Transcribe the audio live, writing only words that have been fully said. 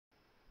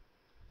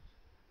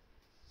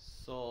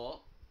So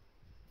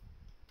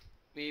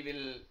we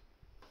will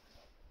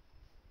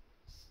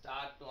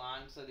start to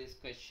answer this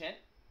question.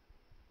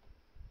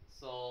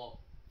 So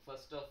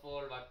first of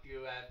all, what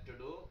you have to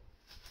do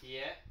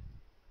here,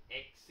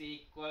 x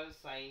equals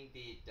sine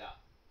theta,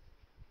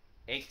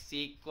 x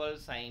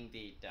equals sine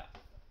theta.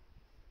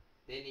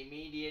 Then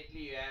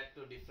immediately you have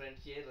to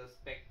differentiate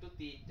respect to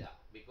theta,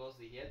 because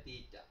here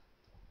theta,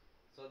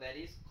 so that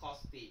is cos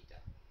theta.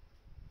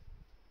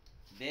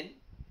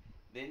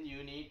 Then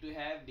you need to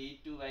have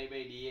d2y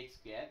by dx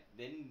square.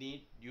 Then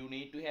you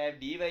need to have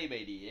dy by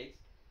dx.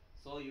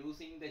 So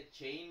using the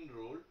chain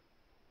rule,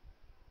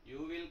 you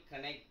will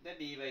connect the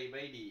dy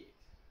by dx.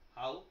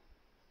 How?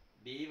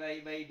 Dy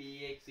by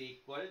dx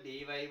equal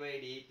dy by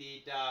d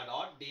theta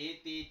dot d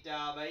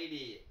theta by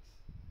dx.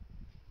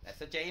 That's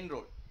the chain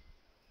rule.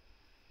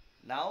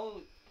 Now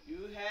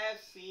you have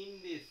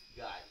seen this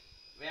guy.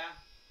 Where?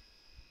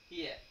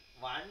 Here.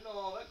 1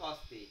 over cos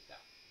theta.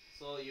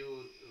 So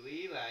you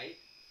rewrite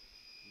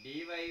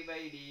dy by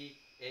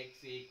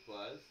dx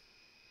equals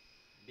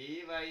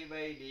dy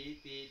by d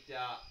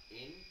theta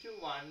into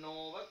 1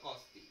 over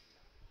cos theta.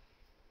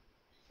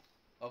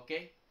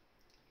 Okay.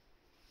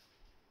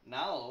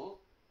 Now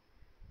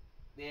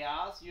they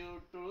ask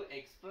you to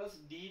express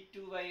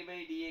d2y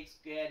by dx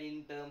square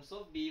in terms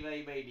of dy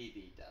by d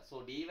theta.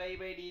 So dy by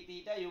d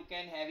theta you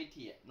can have it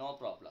here, no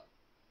problem.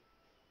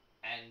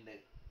 And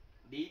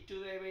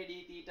d2y by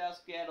d theta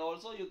square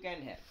also you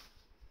can have.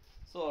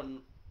 So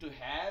to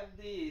have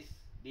this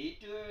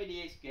d2y by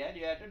dx square,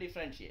 you have to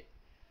differentiate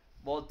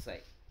both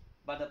sides.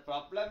 But the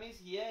problem is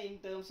here in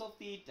terms of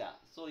theta.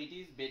 So it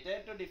is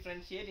better to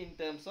differentiate in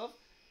terms of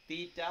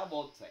theta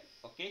both sides.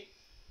 Okay.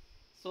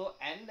 So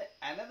and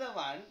another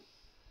one,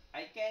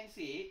 I can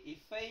say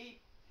if I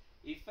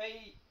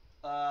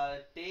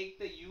take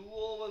the u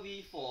over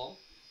v form,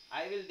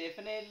 I will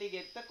definitely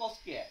get the cos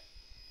square.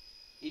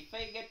 If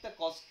I get the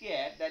cos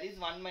square, that is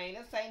 1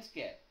 minus sine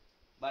square.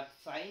 But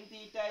sine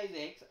theta is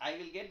x, I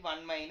will get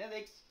 1 minus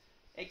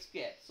x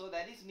square. So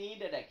that is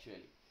needed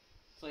actually.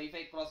 So if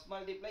I cross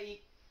multiply,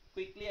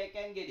 quickly I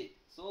can get it.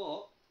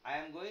 So I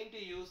am going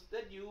to use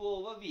the u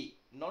over v,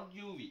 not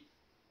uv.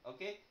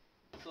 Okay.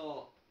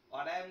 So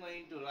what I am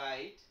going to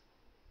write,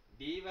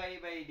 dy by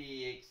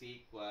dx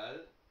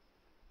equal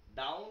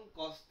down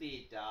cos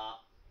theta,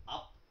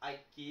 up I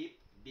keep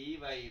dy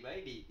by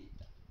d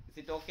theta. Is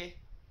it okay?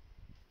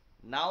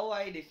 Now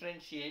I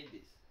differentiate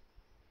this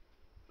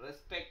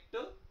respect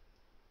to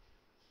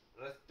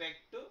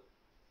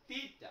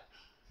theta.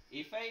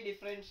 If I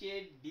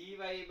differentiate dy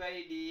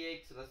by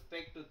dx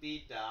respect to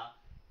theta,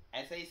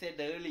 as I said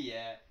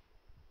earlier,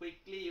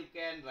 quickly you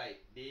can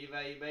write dy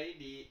by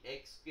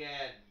dx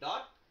square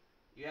dot,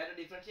 you have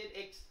to differentiate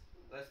x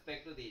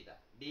respect to theta,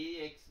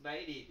 dx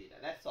by d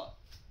theta. That's all.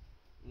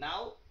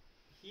 Now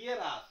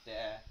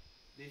hereafter,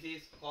 this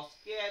is cos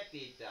square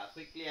theta.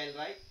 Quickly I'll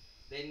write.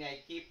 Then I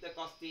keep the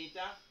cos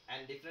theta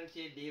and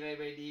differentiate dy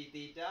by d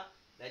theta.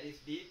 That is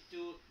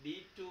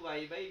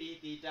d2y by d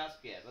theta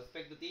square.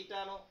 Respect to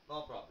theta,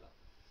 no problem.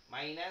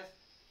 Minus,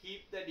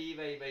 keep the dy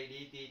by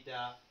d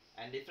theta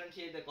and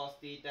differentiate the cos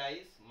theta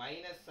is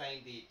minus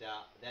sine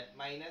theta. That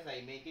minus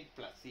I make it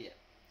plus here.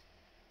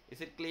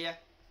 Is it clear?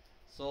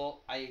 So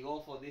I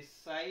go for this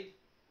side.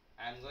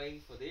 I am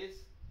going for this.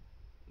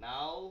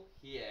 Now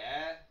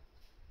here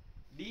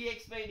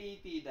dx by d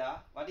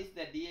theta, what is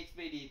the dx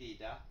by d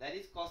theta? That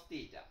is cos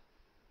theta.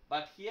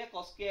 But here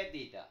cos square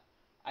theta,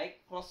 I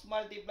cross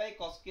multiply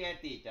cos square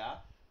theta,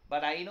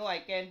 but I know I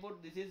can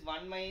put this is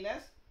 1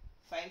 minus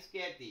sine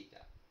square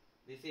theta.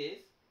 This is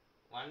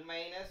 1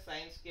 minus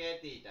sine square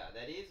theta,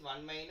 that is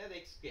 1 minus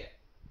x square.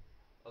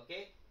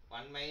 Okay,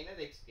 1 minus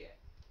x square.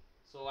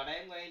 So what I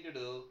am going to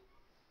do,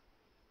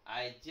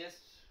 I just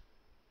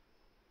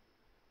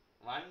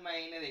 1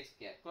 minus x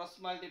square, cross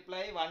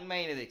multiply 1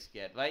 minus x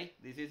square. Why?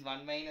 This is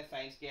 1 minus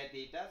sine square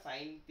theta,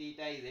 sine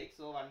theta is x,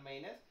 so 1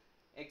 minus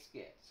x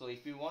square. So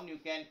if you want, you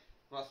can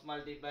cross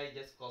multiply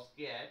just cos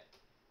square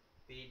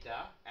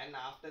theta, and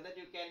after that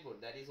you can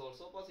put, that is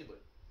also possible.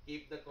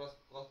 Keep the cross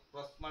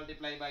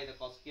multiply by the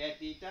cos square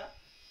theta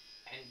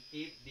and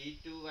keep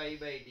d2y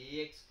by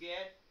dx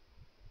square,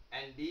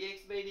 and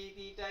dx by d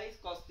theta is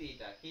cos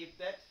theta. Keep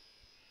that.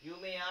 You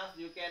may ask,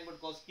 you can put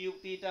cos cube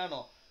theta.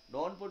 No,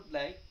 don't put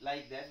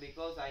like that,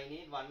 because I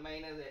need 1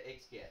 minus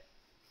x square.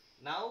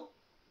 Now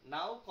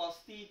cos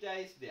theta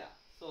is there.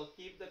 So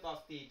keep the cos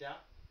theta.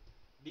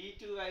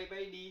 d2y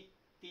by d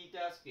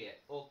theta square.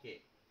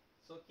 Okay.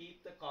 So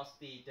keep the cos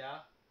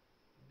theta.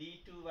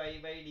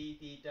 d2y by d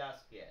theta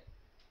square.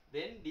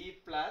 Then d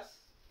plus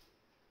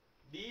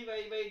dy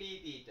by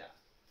d theta.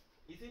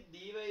 Is it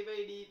dy by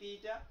d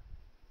theta?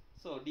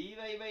 So dy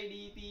by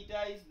d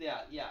theta is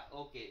there. Yeah,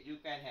 okay. You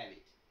can have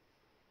it.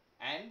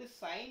 And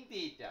sine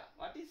theta.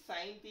 What is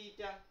sine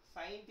theta?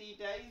 Sine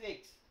theta is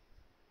x.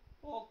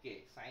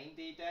 Okay, sine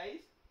theta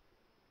is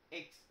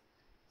x.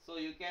 So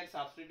you can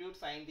substitute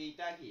sine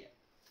theta here.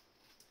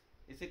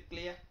 Is it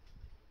clear?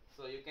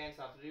 So you can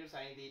substitute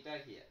sine theta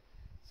here.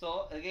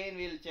 So again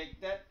we will check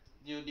that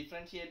you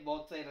differentiate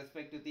both sides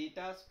respect to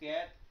theta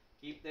square.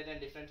 Keep that and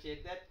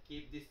differentiate that.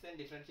 Keep this and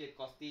differentiate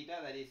cos theta,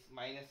 that is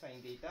minus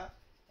sin theta,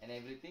 and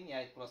everything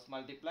I cross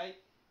multiply.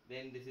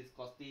 Then this is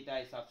cos theta,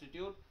 I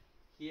substitute.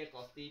 Here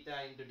cos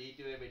theta into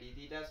d2y by d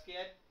theta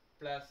squared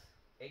plus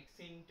x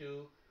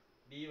into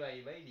dy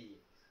by dx.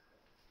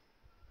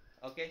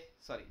 Okay,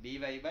 sorry, dy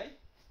by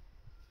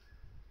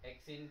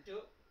x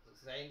into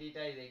sin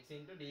theta is x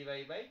into dy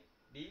by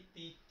d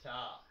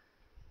theta.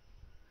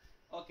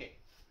 Okay,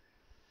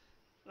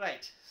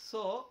 right.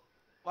 So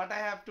what I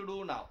have to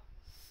do now?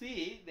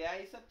 See, there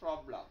is a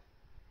problem.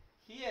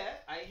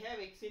 Here I have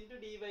x into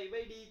dy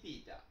by d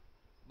theta,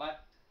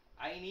 but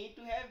I need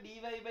to have dy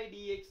by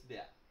dx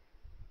there,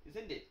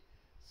 isn't it?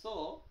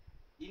 So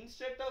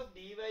instead of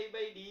dy by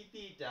d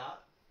theta,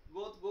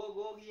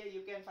 go here,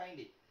 you can find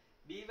it.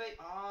 Dy,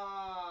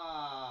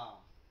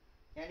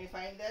 can you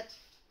find that?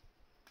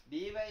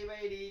 Dy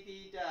by d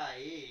theta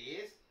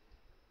is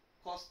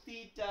cos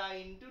theta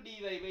into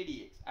dy by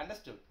dx.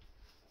 Understood?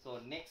 So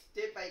next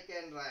step I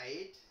can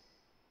write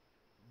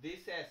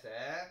this as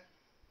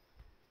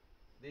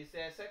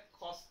a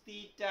cos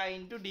theta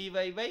into dy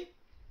by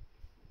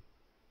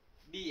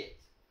dx.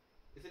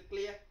 Is it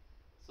clear?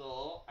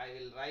 So I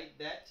will write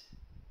that.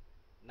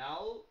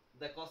 Now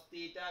the cos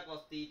theta,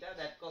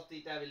 that cos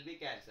theta will be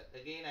cancelled.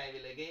 Again I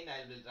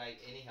will write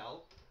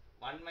anyhow.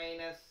 1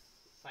 minus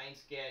sin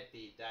square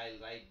theta, I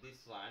will write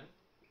this one.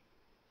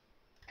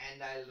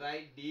 And I will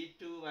write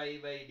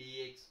d2y by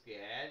dx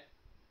squared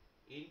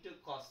into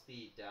cos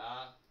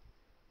theta.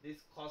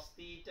 This cos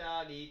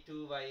theta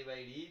d2y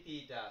by d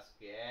theta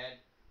squared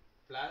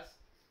plus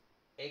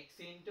x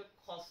into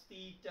cos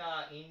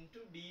theta into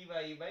dy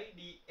by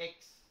dx.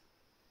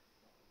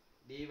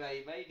 Dy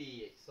by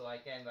dx. So I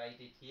can write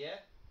it here.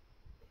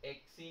 X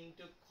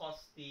into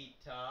cos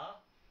theta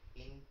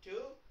into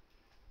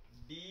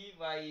dy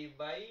by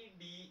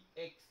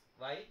dx.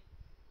 Why?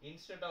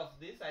 Instead of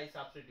this I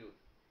substitute.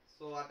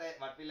 So what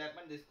will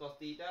happen? This cos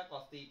theta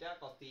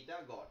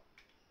gone.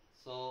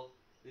 So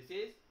this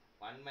is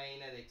 1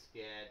 minus x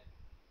squared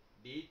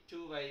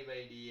d2y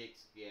by dx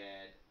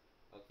squared.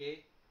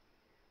 Okay.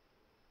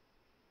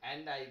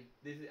 And I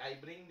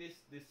bring this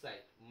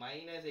side,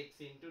 minus x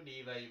into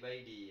dy by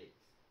dx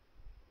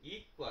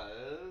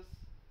equals,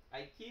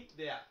 I keep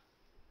there,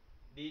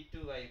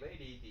 d2y by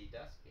d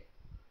theta square.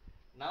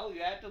 Now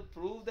you have to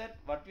prove that.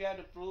 What we have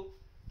to prove?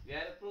 We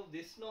have to prove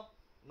this, no,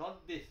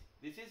 not this.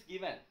 This is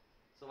given.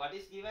 So what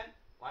is given?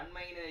 1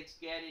 minus x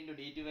squared into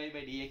d2y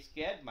by dx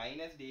squared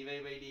minus dy by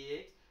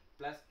dx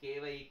plus ky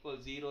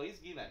equals 0 is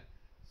given.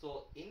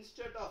 So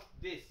instead of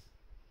this,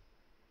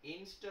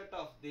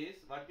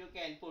 what you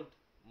can put?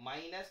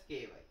 Minus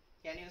ky.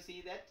 Can you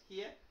see that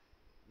here?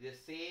 The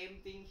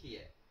same thing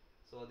here.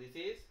 So this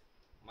is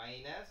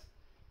minus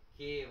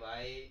ky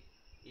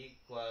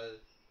equal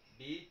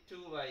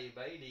d2y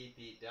by d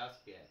theta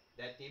square.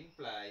 That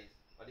implies,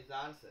 what is the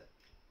answer?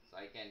 So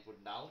I can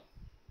put down,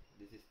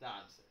 this is the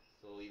answer.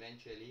 So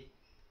eventually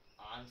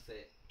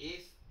answer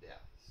is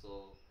there.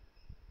 So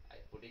I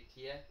put it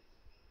here,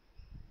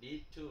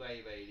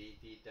 d2y by d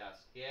theta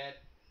squared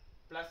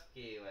plus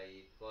ky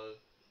equal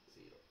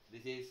 0.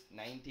 This is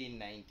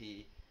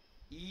 1990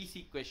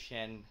 easy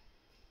question,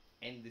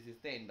 and this is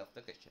the end of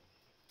the question.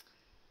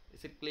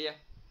 Is it clear?